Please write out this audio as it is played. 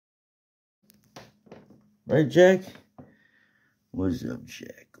Right, Jack? What's up,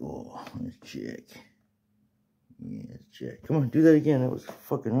 Jack? Oh, it's Jack. Yeah, it's Jack. Come on, do that again. That was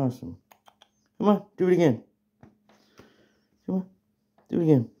fucking awesome. Come on, do it again. Come on, do it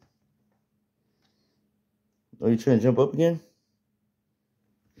again. Oh, you trying to jump up again?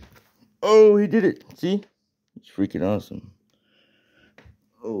 Oh, he did it. See? He's freaking awesome.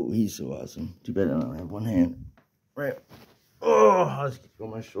 Oh, he's so awesome. Too bad I don't have one hand. Right. Oh, let's get on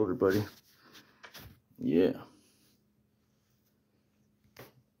my shoulder, buddy. Yeah.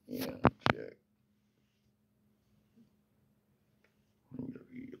 Yeah, Jack.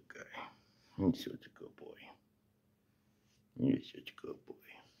 You guy. You're such a good boy. You're such a good boy.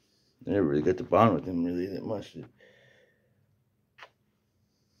 I never really got to bond with him really that much.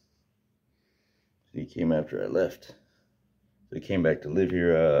 He came after I left. So he came back to live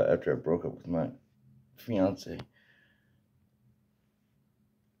here after I broke up with my fiance.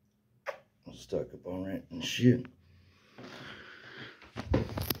 I was stuck up on rent and shit.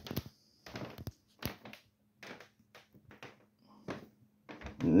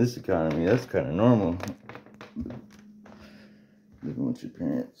 In this economy, that's kind of normal. Living with your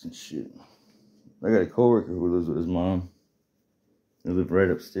parents and shit. I got a coworker who lives with his mom. They live right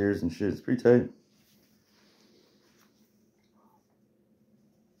upstairs and shit. It's pretty tight.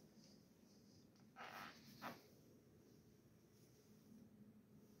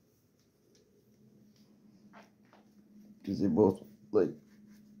 Because they both, like,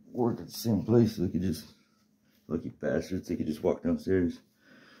 work at the same place. So they could just, lucky bastards, they could just walk downstairs.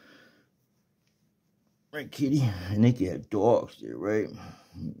 Right, kitty? And they could have dogs there, right?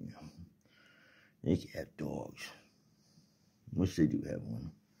 Yeah. They could have dogs. Wish they do have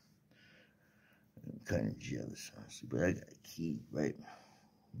one. I'm kind of jealous, honestly. But I got a key, right?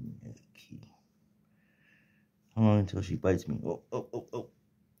 I got a key. How long until she bites me? Oh, oh, oh, oh.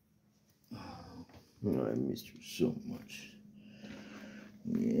 Oh, I missed her so much.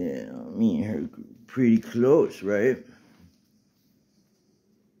 Yeah, me and her grew pretty close, right?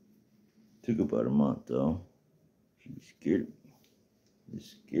 Took about a month, though. She was scared of me.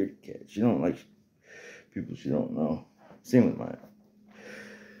 She's scared of cats. She don't like people she don't know. Same with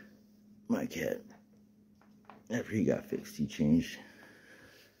my cat. After he got fixed, he changed.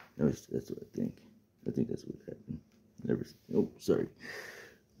 That's what I think. I think that's what happened. Oh, sorry.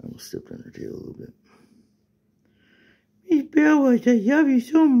 I almost stepped on her tail a little bit. Miss Bellwash, I love you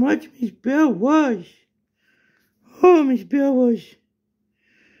so much, Miss Bellwash. Oh, Miss Bellwash.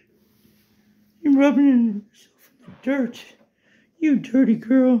 You're rubbing yourself in the dirt. You dirty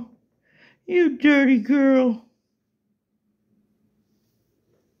girl. You dirty girl.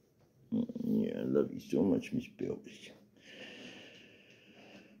 Yeah, I love you so much, Miss Bellwash.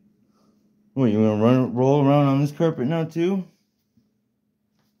 What, you want to roll around on this carpet now, too?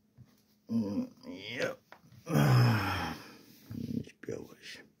 Yep. Miss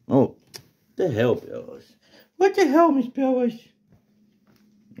Bellwash. Oh, the hell, Bellwash. What the hell, Miss Bellwash?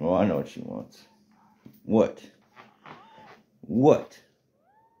 Oh, I know what she wants. What? What?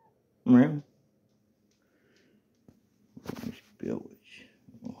 Ma'am? Miss Bellwash.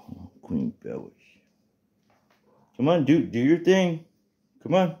 Oh, Queen Bellwash. Come on, do your thing.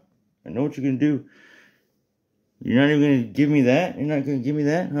 Come on. I know what you're going to do. You're not even going to give me that? You're not going to give me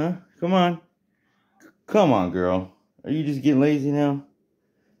that, huh? Come on. Come on, girl. Are you just getting lazy now?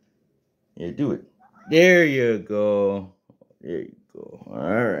 Yeah, do it. There you go. There you go. All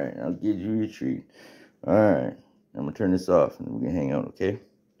right. I'll give you your treat. All right. I'm going to turn this off and we're going to hang out, okay?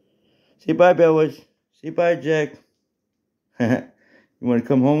 Say bye, Bellwash. Say bye, Jack. You want to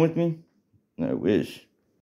come home with me? I wish.